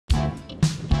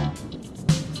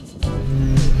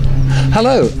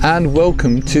Hello and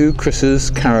welcome to Chris's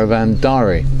Caravan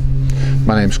Diary.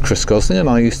 My name's Chris Gosling and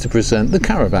I used to present the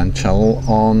Caravan channel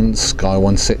on Sky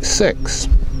 166.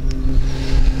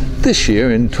 This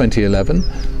year in 2011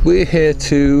 we're here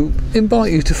to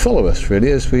invite you to follow us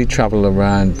really as we travel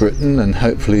around Britain and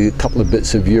hopefully a couple of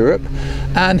bits of Europe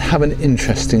and have an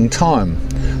interesting time.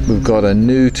 We've got a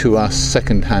new to us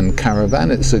second-hand caravan.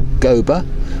 It's a Goba,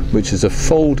 which is a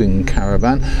folding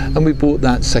caravan, and we bought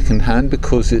that second-hand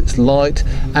because it's light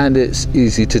and it's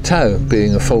easy to tow.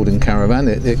 Being a folding caravan,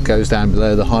 it goes down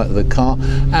below the height of the car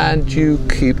and you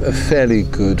keep a fairly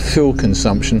good fuel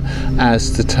consumption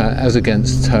as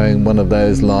against towing one of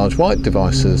those large white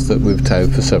devices that we've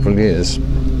towed for several years.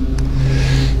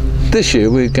 This year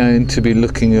we're going to be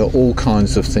looking at all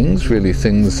kinds of things, really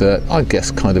things that I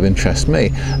guess kind of interest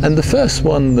me. And the first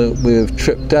one that we've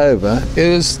tripped over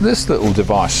is this little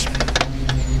device.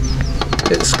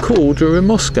 It's called a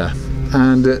Ramoska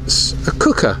and it's a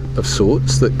cooker of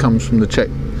sorts that comes from the Czech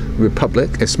Republic.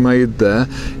 It's made there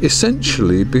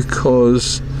essentially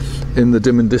because in the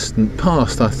dim and distant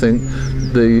past I think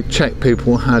the Czech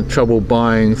people had trouble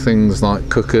buying things like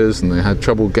cookers and they had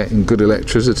trouble getting good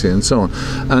electricity and so on,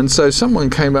 and so someone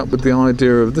came up with the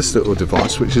idea of this little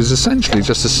device, which is essentially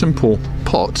just a simple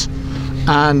pot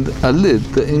and a lid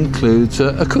that includes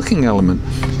a cooking element,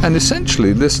 and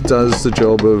essentially this does the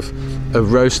job of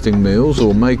roasting meals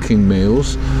or making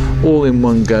meals all in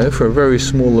one go for a very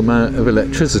small amount of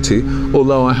electricity,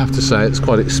 although I have to say it's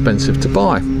quite expensive to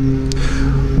buy.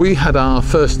 We had our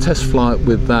first test flight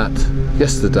with that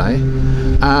yesterday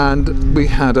and we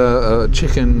had a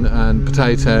chicken and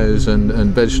potatoes and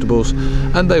vegetables,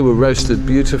 and they were roasted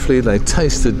beautifully, they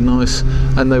tasted nice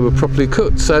and they were properly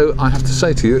cooked. So I have to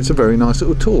say to you, it's a very nice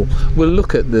little tool. We'll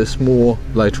look at this more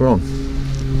later on.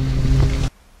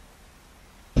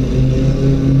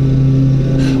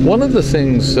 One of the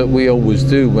things that we always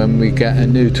do when we get a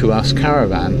new to us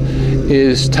caravan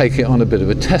is take it on a bit of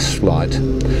a test flight.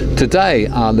 Today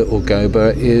our little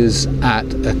Goba is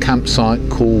at a campsite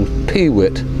called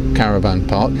Peewit Caravan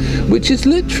Park, which is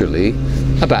literally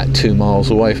about 2 miles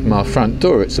away from our front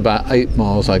door. It's about 8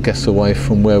 miles I guess away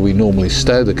from where we normally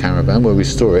stow the caravan, where we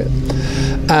store it.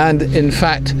 And in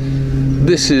fact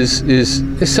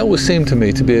it's always seemed to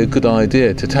me to be a good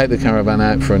idea to take the caravan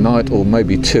out for a night or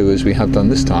maybe two, as we have done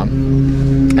this time,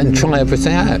 and try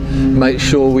everything out, make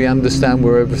sure we understand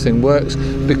where everything works.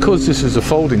 Because this is a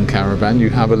folding caravan,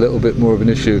 you have a little bit more of an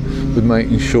issue with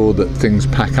making sure that things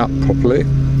pack up properly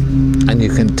and you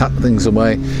can tuck things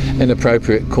away in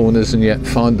appropriate corners and yet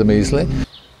find them easily.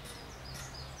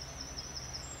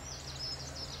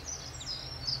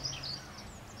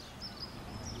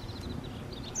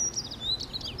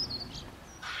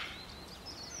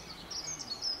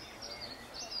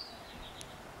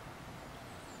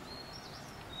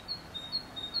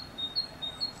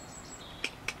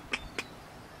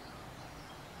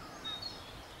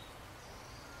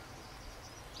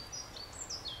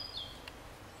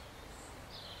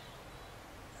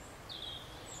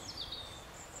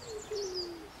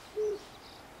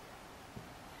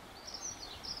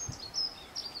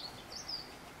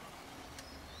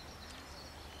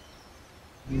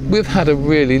 We've had a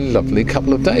really lovely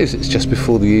couple of days. It's just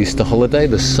before the Easter holiday.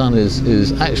 The sun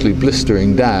is actually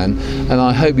blistering down, and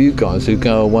I hope you guys who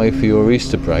go away for your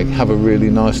Easter break have a really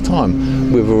nice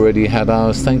time. We've already had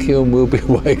ours, thank you, and we'll be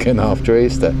away again after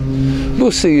Easter.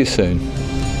 We'll see you soon.